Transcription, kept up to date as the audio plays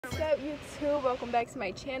up, YouTube? Welcome back to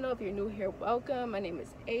my channel. If you're new here, welcome. My name is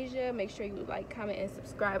Asia. Make sure you like, comment, and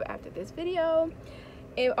subscribe after this video,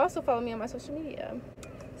 and also follow me on my social media.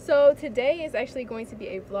 So today is actually going to be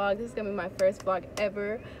a vlog. This is gonna be my first vlog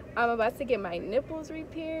ever. I'm about to get my nipples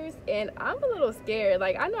re-pierced, and I'm a little scared.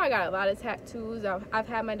 Like, I know I got a lot of tattoos. I've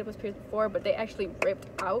had my nipples pierced before, but they actually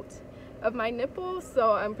ripped out of my nipples,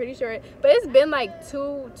 so I'm pretty sure. But it's been like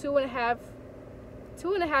two and a half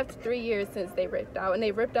to 3 years since they ripped out, and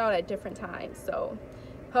they ripped out at different times. So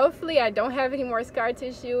hopefully I don't have any more scar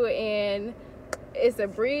tissue and it's a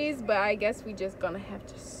breeze, but I guess we just gonna have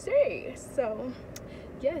to see. So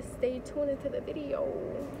yes, stay tuned into the video.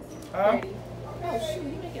 Oh shoot,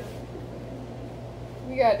 you make it.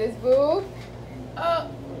 We got this, boo. Oh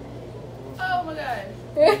my god.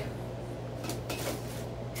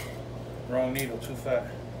 Wrong needle, too fat.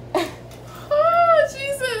 Oh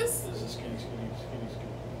Jesus. This is skinny.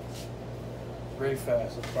 Very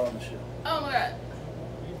fast, I promise you. Oh my god.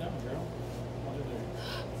 You done, girl. I'll do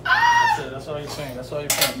that. Ah! That's it, that's all you're saying. That's all you're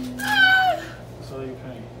paying. Ah! That's all you're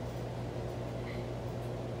paying.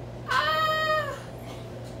 Ah!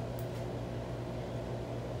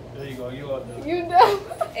 There you go, you are done. You dumb.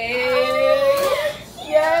 Hey.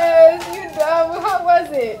 Yes, you dumb. How was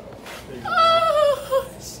it? There you go. Oh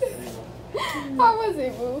shit. There you go. How was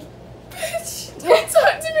it, boo? Bitch, don't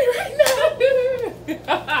talk to me right now.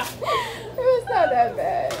 It was not that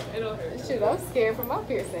bad. It don't hurt. Shoot, I'm scared for my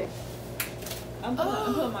piercing. I'm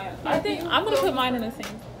putting mine. I think I'm gonna put mine in the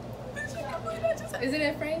same. Is it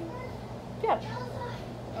in frame? Yeah.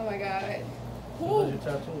 Oh my god. Who's your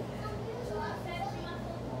tattoo?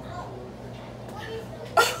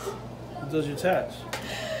 Who does your tats?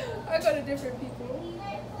 I go to different people.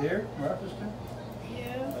 Here? Rochester?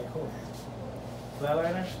 Yeah. Like cool.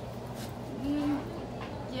 Flatliners?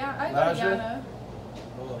 Yeah, I go to Lasher? Yana.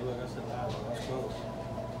 Oh, look, I said Lasher. That's close.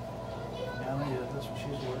 Yana, yeah, that's what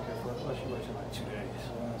she's working for. Plus, she works in like 2 days.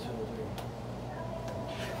 So 1, 2,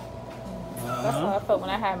 3. That's how I felt when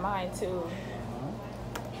I had mine too.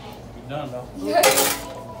 You done though.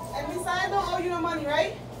 And besides, don't owe you no money,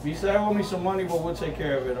 right? You said I owe me some money, but we'll take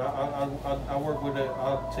care of it. I work with it.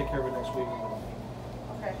 I'll take care of it next week.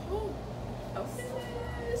 Okay. Woo.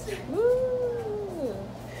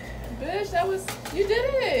 Bitch, that was, you did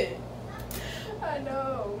it. I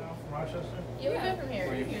know. From Rochester? Yeah, we've been from here.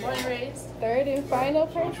 Born and raised. Third and final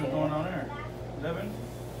So what you person. doing on there? Living?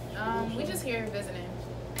 We just here visiting.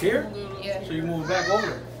 Here? Yeah. So you moving back over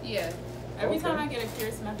there? Yeah. Every time I get a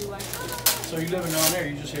piercing, I do like it. So you living down there?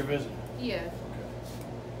 You just here visiting? Yeah. Okay.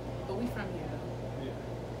 But we from here Yeah.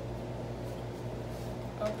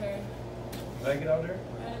 though. Okay. Like it out there?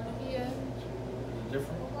 Yeah. Is it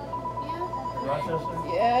different? Yeah. Rochester?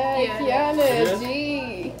 Yeah, Yeah. It Kiana, is? G.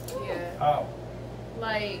 Yeah. How?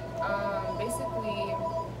 Like, basically,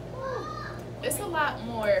 it's a lot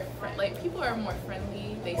more, like, people are more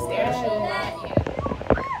friendly. They stare at you a lot.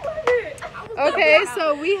 Yeah. Okay,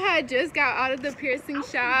 so we had just got out of the piercing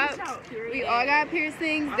shop. We all got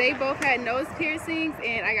piercings. They both had nose piercings,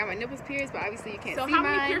 and I got my nipples pierced, but obviously you can't So see how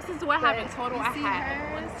mine. many piercings do I have in But total? you I see have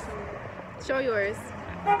hers? 1, 2. Show yours.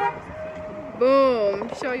 Boom.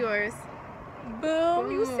 Show yours.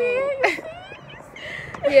 Boom. You see it?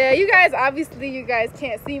 Yeah, you guys, obviously you guys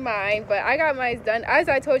can't see mine, but I got mine done. As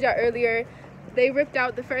I told y'all earlier, they ripped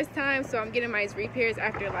out the first time, so I'm getting mine re-pierced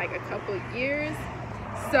after like a couple years.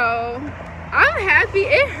 So I'm happy.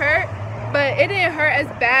 It hurt, but it didn't hurt as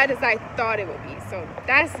bad as I thought it would be, so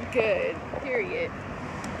that's good, period.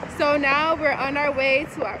 So now we're on our way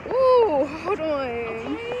to our, ooh, hold on.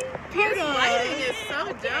 Okay. Hold on. Lighting is so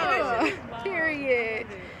dope. Wow. Period.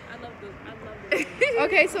 I love this.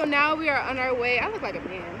 Okay, so now we are on our way. I look like a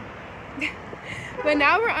man. But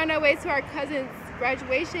now we're on our way to our cousin's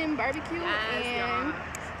graduation barbecue, and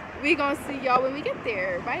we gonna see y'all when we get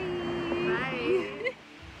there. Bye. Bye.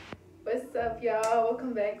 What's up, y'all?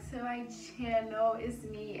 Welcome back to my channel. It's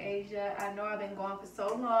me, Asia. I know I've been gone for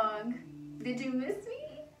so long. Did you miss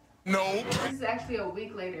me? No. This is actually a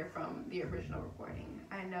week later from the original recording.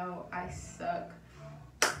 I know I suck,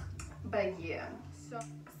 but yeah.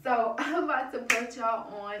 So I'm about to put y'all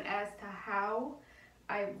on as to how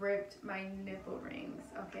I ripped my nipple rings,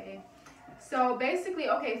 okay? So basically,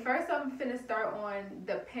 okay, first I'm finna start on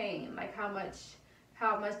the pain, like how much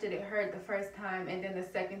did it hurt the first time, and then the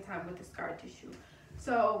second time with the scar tissue.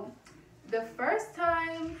 So the first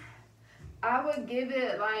time, I would give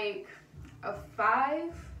it like a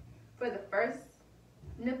 5 for the first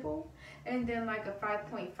nipple, and then like a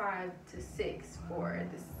 5.5 to 6 for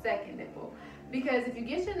the second nipple. Because if you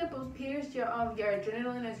get your nipples pierced, your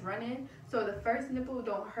adrenaline is running, so the first nipple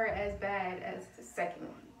don't hurt as bad as the second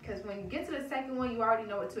one. because when you get to the second one, you already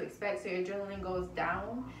know what to expect, so your adrenaline goes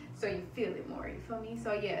down, so you feel it more, you feel me?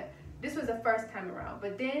 So yeah, this was the first time around,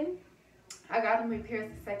 but then I got them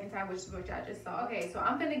repaired the second time, which I just saw. Okay, so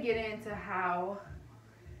I'm gonna get into how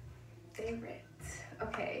they ripped.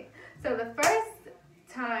 Okay, so the first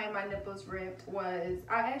time my nipples ripped was,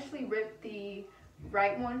 I actually ripped the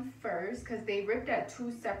right one first, because they ripped at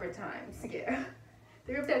 2 separate times. Yeah,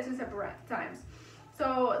 they ripped at 2 separate times.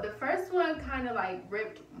 So the first one kind of like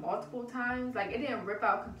ripped multiple times. Like, it didn't rip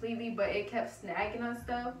out completely, but it kept snagging on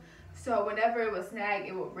stuff. So whenever it would snag,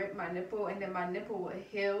 it would rip my nipple, and then my nipple would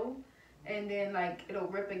heal, and then like it'll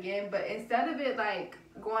rip again. But instead of it like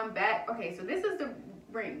going back, okay, so this is the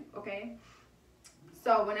ring, okay?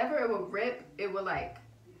 So whenever it would rip, it would like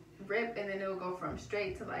rip, and then it would go from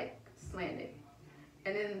straight to like slanted.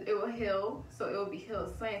 And then it will heal, so it will be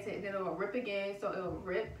healed slanted, and then it will rip again, so it will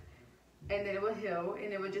rip, and then it will heal,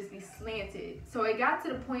 and it would just be slanted. So it got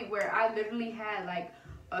to the point where I literally had like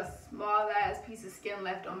a small ass piece of skin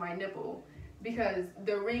left on my nipple, because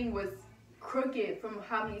the ring was crooked from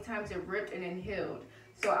how many times it ripped and then healed.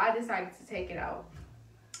 So I decided to take it out,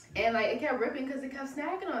 and like it kept ripping because it kept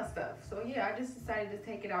snagging on stuff. So yeah, I just decided to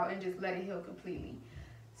take it out and just let it heal completely.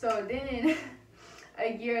 So then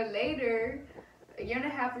a year later, a year and a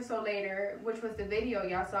half or so later, which was the video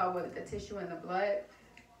y'all saw with the tissue and the blood,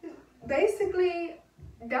 basically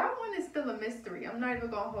that one is still a mystery. I'm not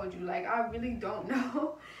even gonna hold you. Like, I really don't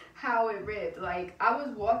know how it ripped. Like, I was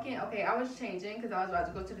walking, okay, I was changing because I was about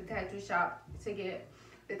to go to the tattoo shop to get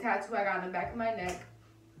the tattoo I got on the back of my neck,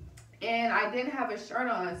 and I didn't have a shirt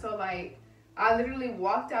on. So like, I literally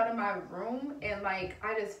walked out of my room, and like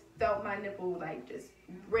I just felt my nipple like just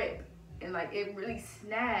rip, and like it really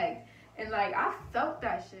snagged, and like I felt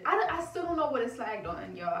that shit. I still don't know what it snagged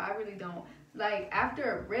on, y'all. I really don't. Like,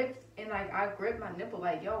 after it ripped and like I gripped my nipple,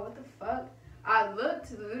 like, yo, what the fuck? I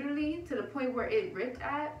looked literally to the point where it ripped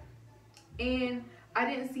at, and I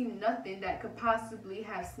didn't see nothing that could possibly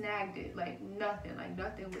have snagged it. Like nothing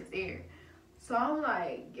was there. So I'm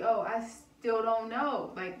like, yo, I still don't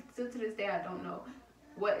know. Like, still to this day, I don't know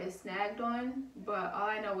what it snagged on, but all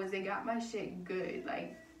I know is it got my shit good.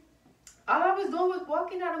 Like, all I was doing was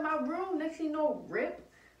walking out of my room, next thing you know, rip.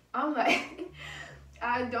 I'm like,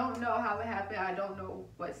 I don't know how it happened. I don't know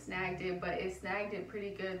what snagged it, but it snagged it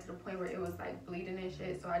pretty good to the point where it was like bleeding and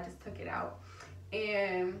shit. So I just took it out.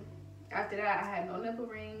 And after that, I had no nipple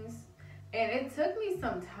rings. And it took me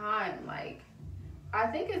some time. Like, I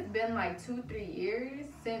think it's been like 2-3 years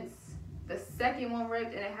since the second one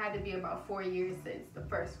ripped, and it had to be about 4 years since the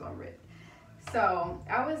first one ripped. So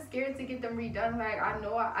I was scared to get them redone. Like, I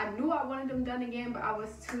knew I wanted them done again, but I was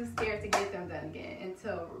too scared to get them done again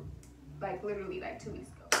until like literally like 2 weeks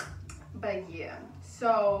ago. But yeah,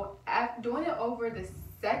 so after doing it over the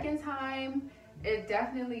second time, it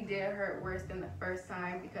definitely did hurt worse than the first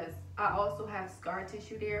time, because I also have scar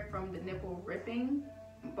tissue there from the nipple ripping,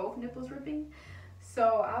 both nipples ripping.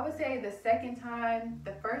 So I would say the second time,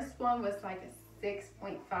 the first one was like a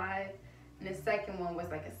 6.5, and the second one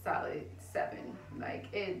was like a solid 7. Like,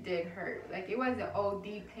 it did hurt. Like, it wasn't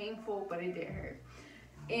OD painful, but it did hurt.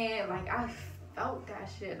 And like, I felt that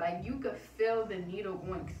shit. Like, you could feel the needle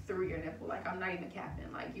going through your nipple. Like, I'm not even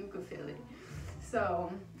capping. Like, you could feel it.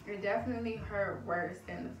 So it definitely hurt worse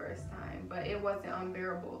than the first time, but it wasn't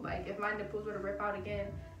unbearable. Like, if my nipples were to rip out again,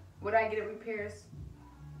 would I get it repairs?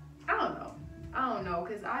 I don't know,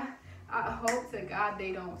 because I hope to God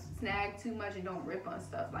they don't snag too much and don't rip on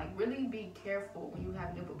stuff. Like, really be careful when you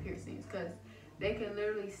have nipple piercings, because they can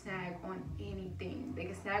literally snag on anything. They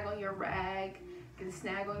can snag on your rag, they can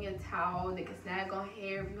snag on your towel, they can snag on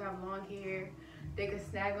hair if you have long hair, they can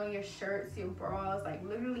snag on your shirts, your bras, like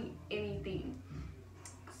literally anything.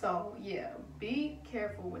 So yeah, be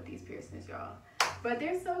careful with these piercings, y'all. But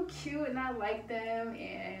they're so cute, and I like them,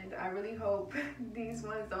 and I really hope these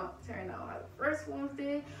ones don't turn out how the first ones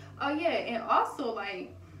did. Oh yeah, and also,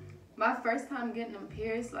 like, my first time getting them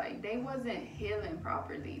pierced, like, they wasn't healing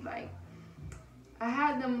properly. Like, I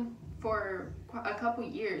had them for a couple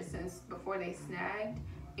years since before they snagged,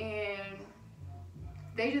 and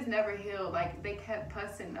they just never healed. Like, they kept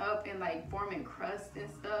pussing up and like forming crust and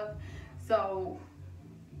stuff. So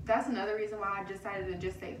that's another reason why I decided to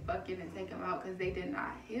just say fuck it and take them out, because they did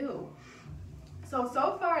not heal. So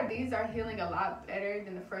far these are healing a lot better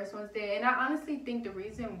than the first ones did, and I honestly think the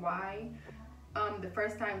reason why the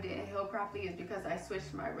first time didn't heal properly is because I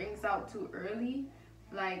switched my rings out too early.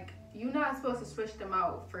 Like, you're not supposed to switch them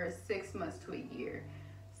out for 6 months to a year.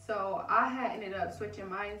 So I had ended up switching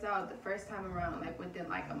mine out the first time around, like within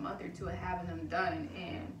like a month or two of having them done,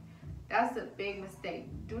 and that's a big mistake.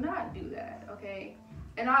 Do not do that, okay?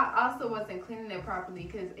 And I also wasn't cleaning it properly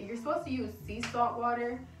because you're supposed to use sea salt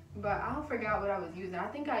water, but I forgot what I was using. I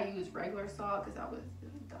think I used regular salt because I was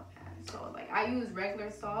dumbass. So like I used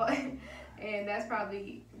regular salt, and that's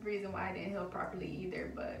probably the reason why I didn't heal properly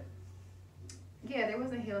either. But yeah, they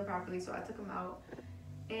wasn't healing properly, so I took them out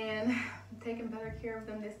and taking better care of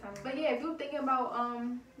them this time. But yeah, if you're thinking about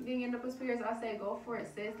getting your nipples pierced, I say go for it,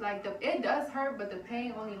 sis. Like it does hurt, but the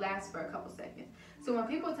pain only lasts for a couple seconds. So when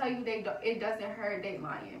people tell you it doesn't hurt, they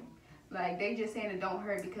lying. Like they just saying it don't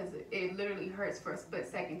hurt because it literally hurts for a split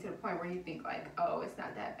second to the point where you think like, oh, it's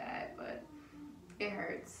not that bad, but it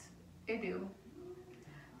hurts. It do.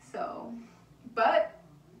 So, but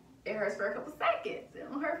it hurts for a couple seconds. It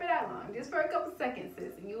don't hurt for that long. Just for a couple seconds,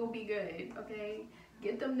 sis, and you will be good. Okay.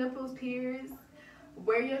 Get them nipples pierced.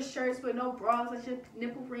 Wear your shirts with no bras. Let your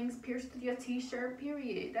nipple rings pierced through your t-shirt,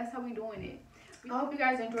 period. That's how we doing it. I hope you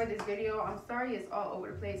guys enjoyed this video. I'm sorry it's all over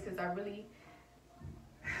the place because I really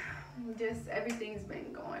just everything's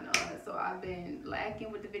been going on. So I've been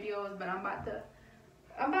lacking with the videos, but I'm about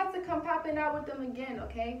to come popping out with them again,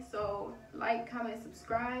 okay? So like, comment,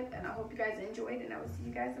 subscribe, and I hope you guys enjoyed, and I will see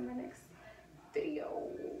you guys in my next video.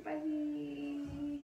 Bye.